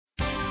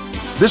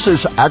This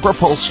is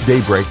AgriPulse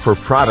Daybreak for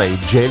Friday,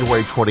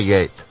 January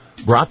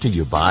 28th, brought to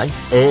you by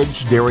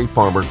Edge Dairy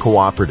Farmer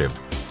Cooperative.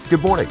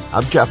 Good morning,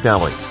 I'm Jeff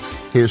Nally.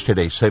 Here's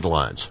today's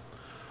headlines.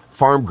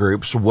 Farm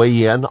groups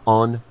weigh in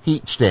on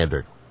heat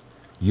standard.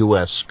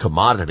 U.S.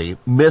 commodity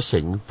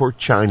missing for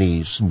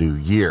Chinese New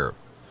Year.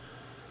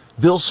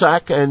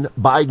 Vilsack and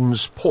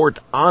Biden's port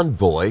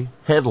envoy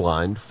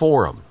headlined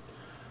forum.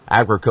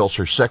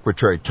 Agriculture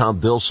Secretary Tom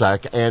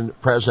Vilsack and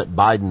President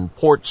Biden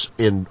ports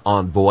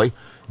envoy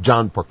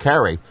John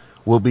Porcari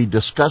will be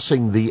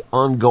discussing the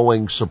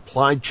ongoing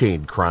supply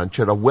chain crunch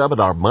at a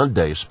webinar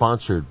Monday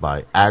sponsored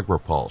by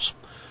AgriPulse.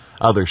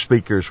 Other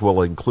speakers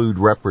will include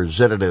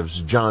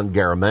Representatives John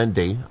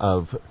Garamendi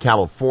of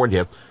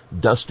California,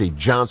 Dusty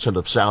Johnson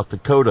of South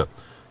Dakota,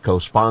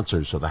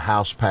 co-sponsors of the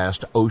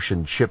House-passed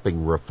Ocean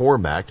Shipping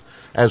Reform Act,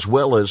 as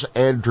well as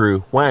Andrew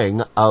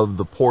Huang of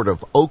the Port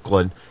of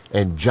Oakland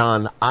and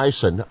John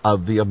Eisen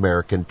of the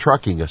American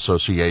Trucking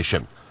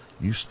Association.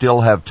 You still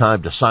have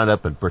time to sign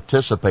up and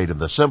participate in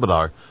the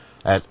seminar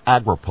at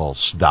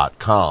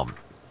agripulse.com.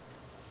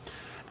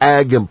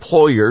 Ag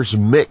employers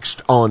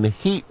mixed on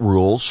heat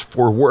rules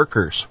for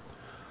workers.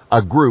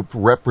 A group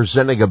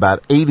representing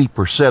about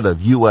 80%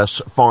 of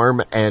U.S.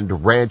 farm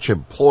and ranch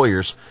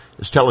employers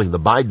is telling the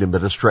Biden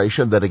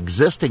administration that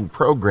existing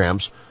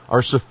programs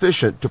are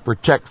sufficient to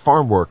protect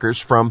farm workers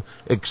from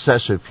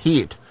excessive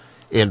heat.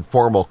 In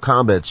formal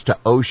comments to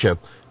OSHA,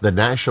 the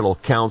National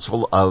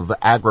Council of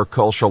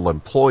Agricultural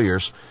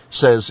Employers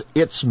says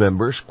its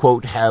members,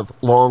 quote, have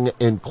long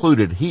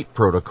included heat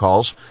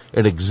protocols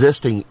in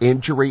existing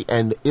injury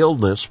and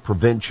illness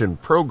prevention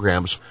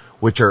programs,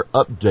 which are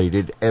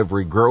updated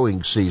every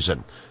growing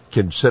season,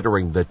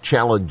 considering the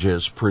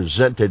challenges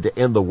presented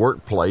in the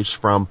workplace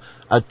from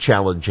a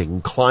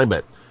challenging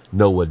climate.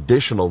 No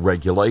additional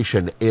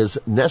regulation is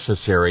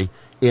necessary,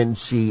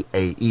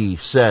 NCAE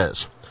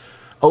says.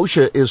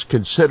 OSHA is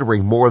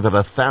considering more than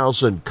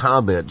 1,000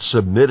 comments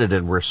submitted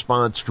in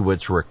response to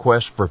its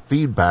request for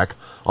feedback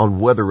on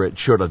whether it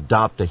should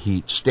adopt a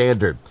heat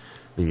standard.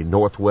 The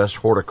Northwest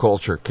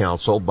Horticulture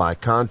Council, by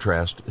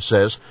contrast,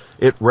 says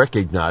it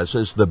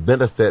recognizes the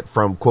benefit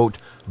from, quote,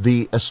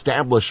 the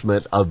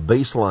establishment of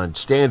baseline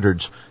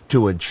standards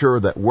to ensure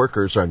that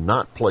workers are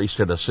not placed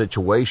in a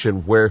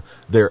situation where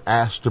they're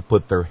asked to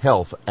put their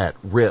health at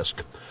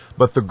risk.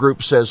 But the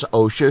group says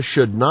OSHA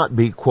should not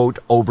be, quote,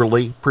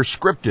 overly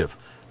prescriptive.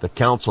 The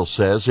council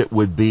says it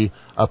would be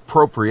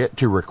appropriate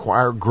to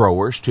require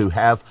growers to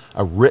have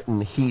a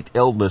written heat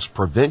illness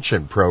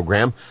prevention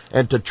program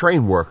and to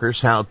train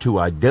workers how to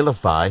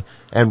identify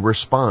and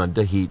respond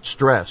to heat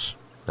stress.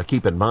 Now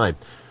keep in mind,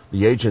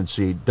 the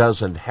agency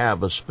doesn't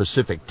have a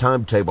specific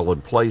timetable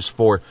in place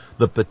for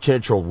the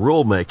potential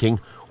rulemaking,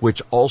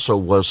 which also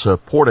was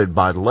supported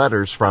by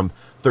letters from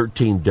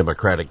 13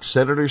 Democratic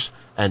senators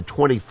and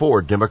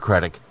 24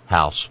 Democratic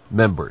House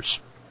members.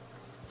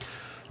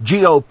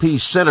 GOP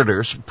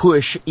senators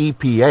push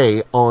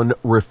EPA on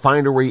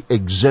refinery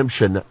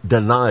exemption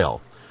denial.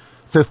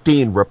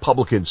 15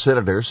 Republican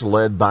senators,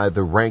 led by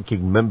the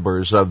ranking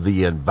members of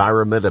the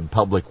Environment and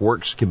Public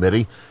Works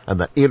Committee and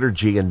the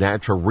Energy and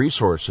Natural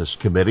Resources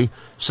Committee,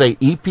 say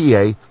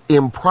EPA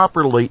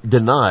improperly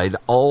denied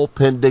all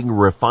pending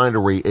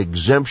refinery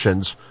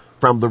exemptions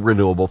from the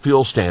renewable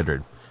fuel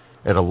standard.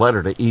 In a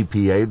letter to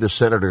EPA, the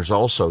senators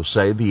also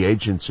say the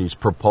agency's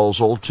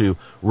proposal to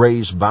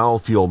raise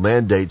biofuel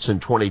mandates in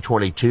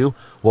 2022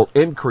 will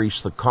increase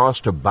the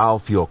cost of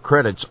biofuel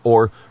credits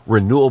or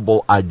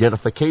renewable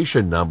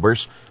identification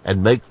numbers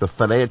and make the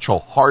financial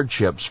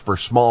hardships for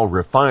small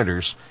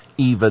refiners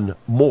even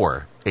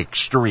more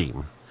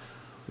extreme.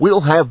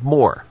 We'll have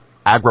more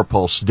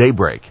AgriPulse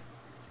Daybreak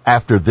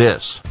after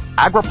this.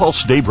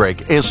 AgriPulse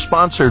Daybreak is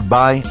sponsored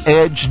by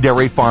Edge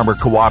Dairy Farmer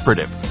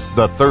Cooperative,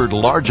 the third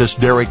largest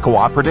dairy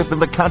cooperative in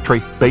the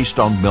country based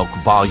on milk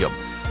volume.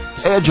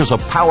 Edge is a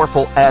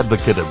powerful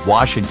advocate in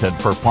Washington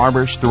for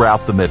farmers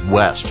throughout the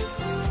Midwest.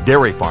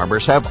 Dairy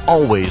farmers have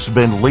always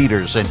been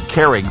leaders in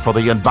caring for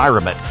the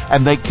environment,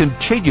 and they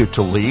continue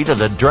to lead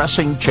in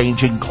addressing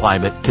changing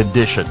climate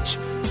conditions.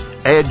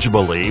 Edge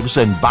believes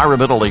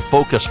environmentally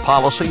focused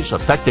policies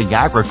affecting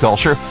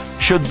agriculture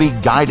should be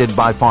guided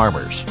by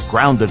farmers,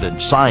 grounded in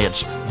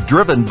science,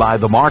 driven by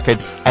the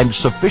market, and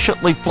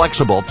sufficiently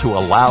flexible to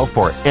allow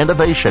for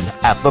innovation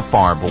at the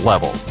farm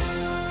level.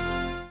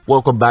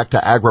 Welcome back to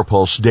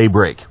AgriPulse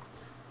Daybreak.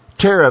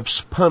 Tariffs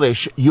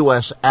punish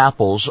U.S.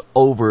 apples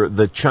over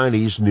the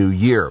Chinese New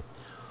Year.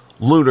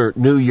 Lunar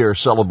New Year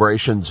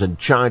celebrations in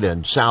China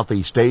and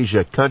Southeast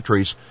Asia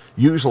countries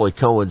usually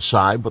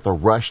coincide with a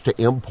rush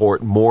to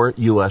import more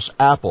U.S.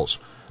 apples,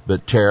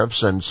 but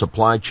tariffs and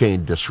supply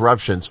chain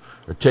disruptions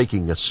are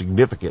taking a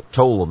significant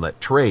toll on that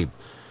trade.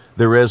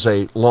 There is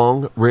a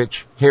long,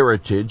 rich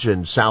heritage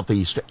in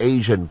Southeast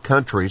Asian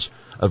countries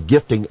of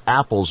gifting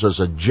apples as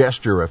a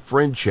gesture of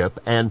friendship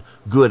and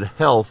good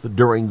health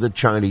during the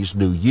Chinese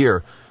New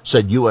Year,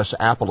 said U.S.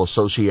 Apple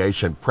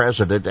Association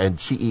President and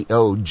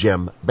CEO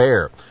Jim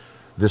Baer.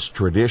 This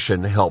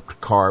tradition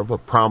helped carve a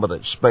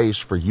prominent space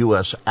for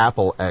U.S.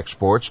 Apple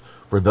exports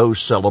for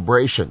those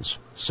celebrations.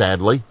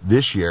 Sadly,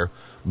 this year,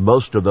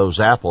 most of those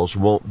apples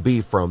won't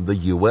be from the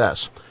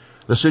U.S.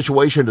 The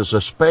situation is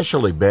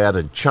especially bad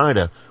in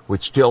China,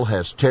 which still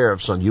has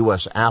tariffs on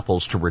U.S.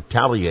 apples to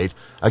retaliate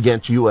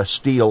against U.S.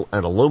 steel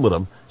and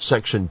aluminum,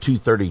 Section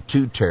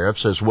 232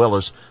 tariffs, as well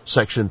as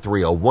Section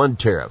 301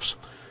 tariffs.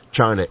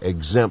 China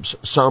exempts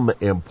some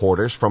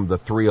importers from the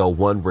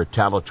 301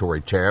 retaliatory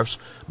tariffs,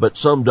 but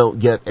some don't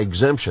get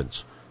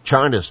exemptions.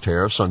 China's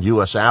tariffs on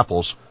U.S.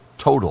 apples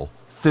total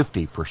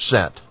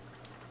 50%.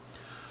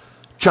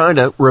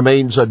 China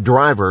remains a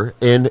driver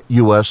in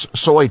U.S.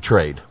 soy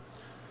trade.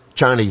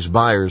 Chinese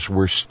buyers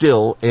were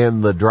still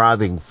in the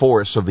driving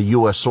force of the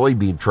U.S.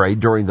 soybean trade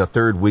during the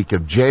third week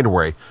of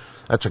January.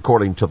 That's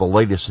according to the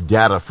latest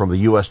data from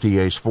the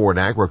USDA's Foreign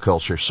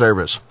Agriculture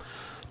Service.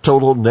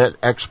 Total net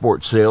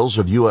export sales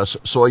of U.S.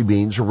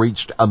 soybeans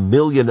reached 1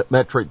 million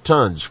metric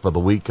tons for the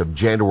week of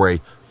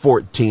January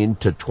 14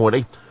 to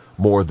 20.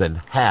 More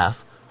than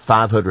half,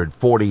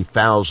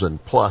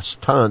 540,000 plus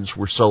tons,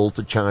 were sold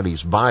to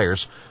Chinese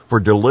buyers for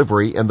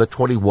delivery in the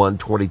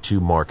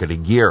 21-22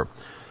 marketing year.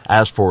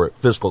 As for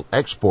fiscal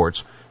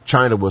exports,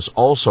 China was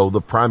also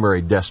the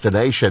primary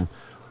destination,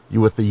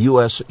 with the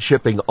U.S.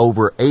 shipping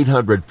over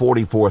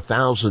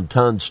 844,000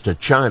 tons to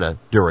China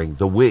during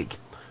the week.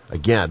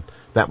 Again,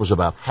 that was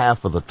about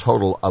half of the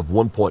total of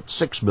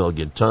 1.6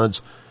 million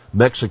tons.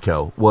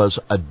 Mexico was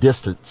a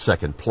distant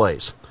second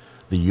place.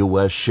 The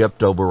U.S.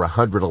 shipped over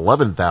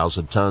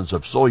 111,000 tons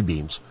of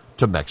soybeans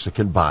to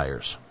Mexican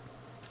buyers.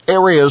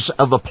 Areas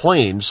of the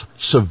plains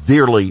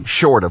severely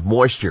short of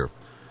moisture.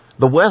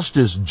 The West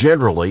is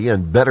generally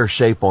in better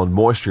shape on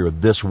moisture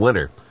this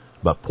winter,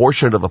 but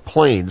portion of the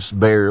plains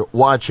bear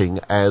watching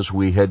as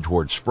we head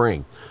toward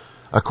spring.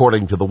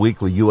 According to the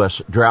weekly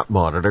U.S. Drought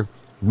Monitor,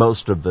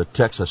 most of the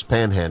Texas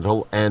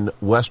Panhandle and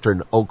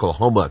western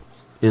Oklahoma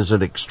is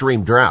in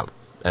extreme drought,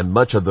 and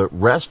much of the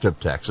rest of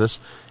Texas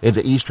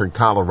into eastern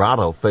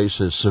Colorado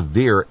faces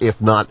severe,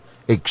 if not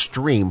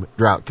extreme,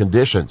 drought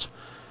conditions.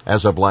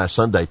 As of last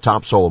Sunday,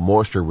 topsoil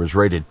moisture was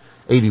rated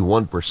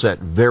 81%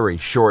 very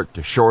short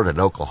to short in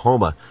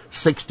Oklahoma,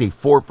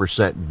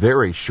 64%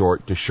 very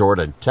short to short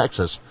in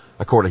Texas,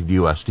 according to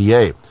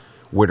USDA.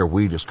 Winter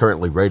wheat is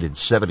currently rated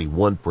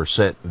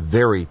 71%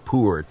 very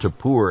poor to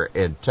poor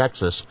in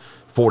Texas,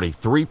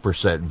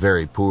 43%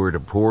 very poor to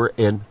poor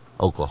in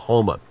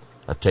Oklahoma.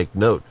 Take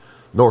note,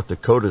 North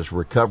Dakota is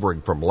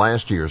recovering from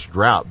last year's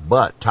drought,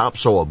 but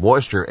topsoil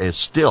moisture is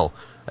still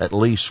at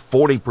least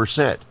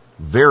 40%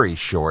 very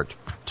short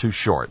to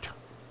short.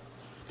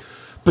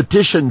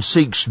 Petition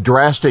seeks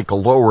drastic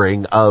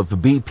lowering of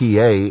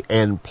BPA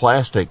and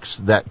plastics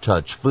that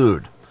touch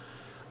food.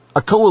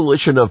 A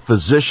coalition of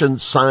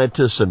physicians,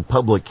 scientists, and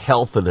public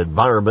health and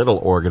environmental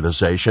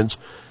organizations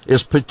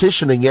is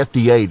petitioning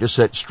FDA to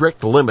set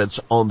strict limits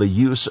on the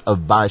use of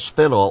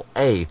bisphenol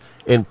A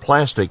in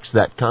plastics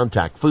that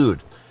contact food.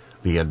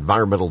 The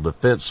Environmental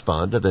Defense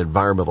Fund and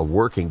Environmental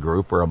Working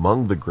Group are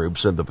among the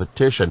groups in the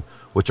petition,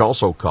 which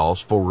also calls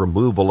for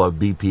removal of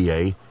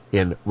BPA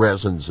in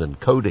resins and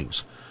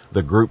coatings.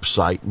 The group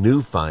cite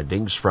new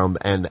findings from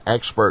an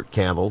expert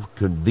panel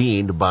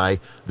convened by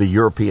the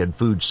European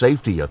Food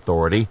Safety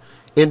Authority,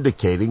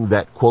 indicating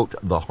that, quote,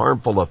 the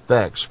harmful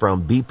effects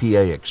from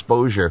BPA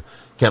exposure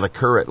can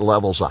occur at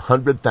levels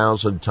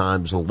 100,000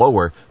 times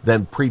lower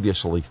than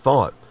previously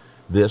thought.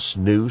 This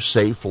new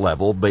safe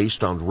level,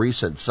 based on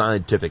recent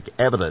scientific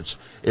evidence,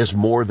 is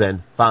more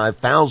than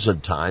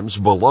 5,000 times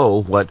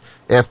below what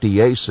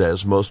FDA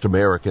says most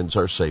Americans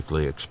are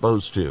safely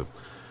exposed to.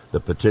 The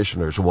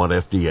petitioners want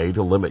FDA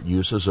to limit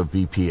uses of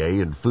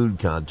BPA in food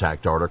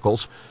contact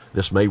articles.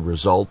 This may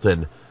result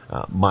in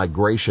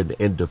migration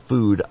into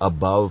food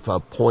above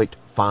 0.5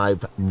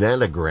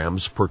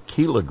 nanograms per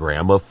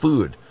kilogram of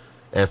food.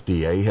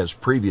 FDA has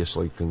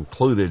previously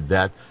concluded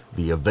that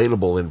the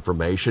available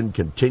information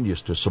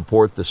continues to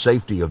support the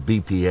safety of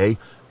BPA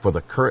for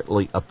the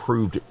currently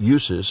approved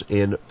uses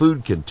in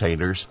food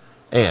containers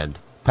and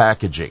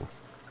packaging.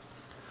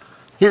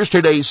 Here's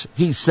today's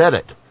He Said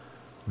It.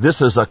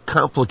 This is a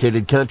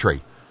complicated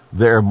country.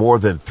 There are more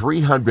than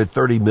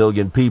 330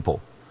 million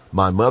people.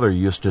 My mother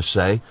used to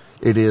say,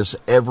 it is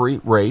every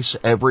race,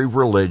 every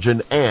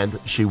religion, and,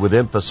 she would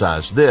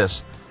emphasize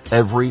this,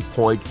 every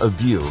point of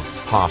view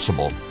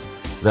possible.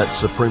 That's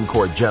Supreme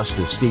Court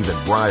Justice Stephen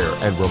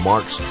Breyer, and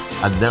remarks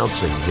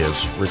announcing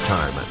his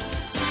retirement.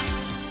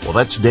 Well,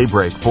 that's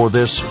Daybreak for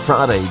this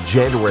Friday,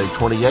 January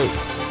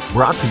 28th,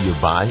 brought to you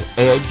by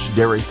Edge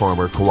Dairy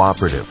Farmer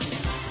Cooperative.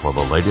 For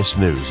the latest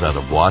news out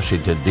of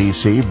Washington,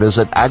 D.C.,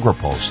 visit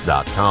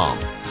agripulse.com.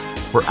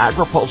 For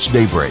AgriPulse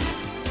Daybreak,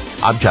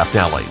 I'm Jeff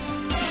Nally.